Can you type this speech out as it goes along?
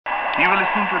You were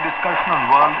listening to a discussion on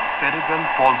World Cerebral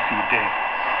Palsy Day.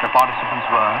 The participants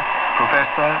were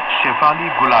Professor Shefali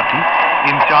Gulati,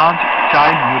 in charge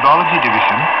Child Neurology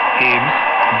Division, AIMS,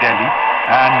 Delhi,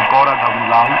 and Gaura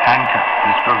Dhawanlal, anchor.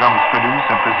 This program was produced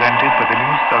and presented by the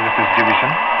News Services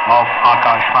Division of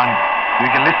Akashvani. You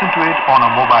can listen to it on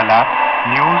our mobile app,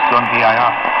 News on AIR.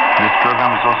 This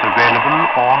program is also available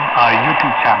on our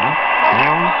YouTube channel,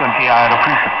 News on AIR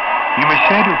Official. You may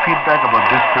share your feedback about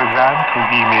this program through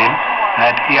email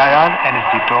at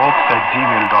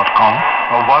airnsdtalks@gmail.com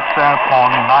or WhatsApp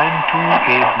on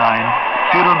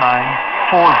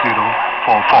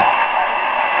 9289094044.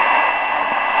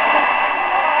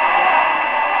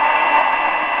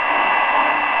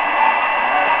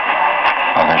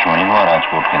 Akashvani व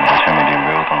राजकोट केंद्राच्या medium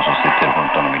wave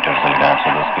 370 metre 10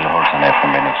 kHz અને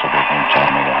FM 102.4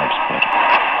 MHz પર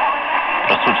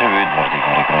પ્રસ્તુત છે વિવિધ ભારતી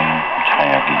કાર્યક્રમ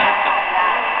છાયા ગીત.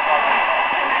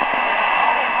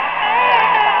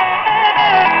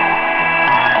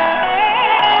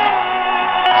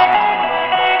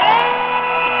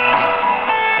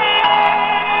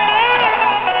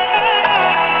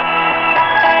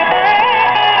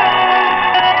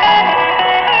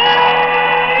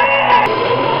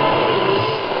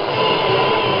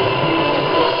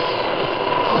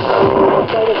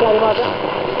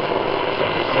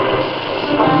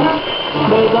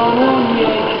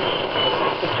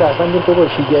 Ben de doğru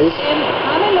şey gelip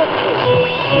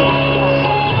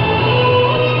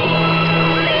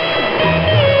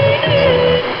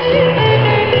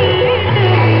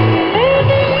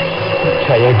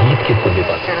छाया गीत के खुले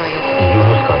बात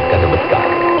यूनुस का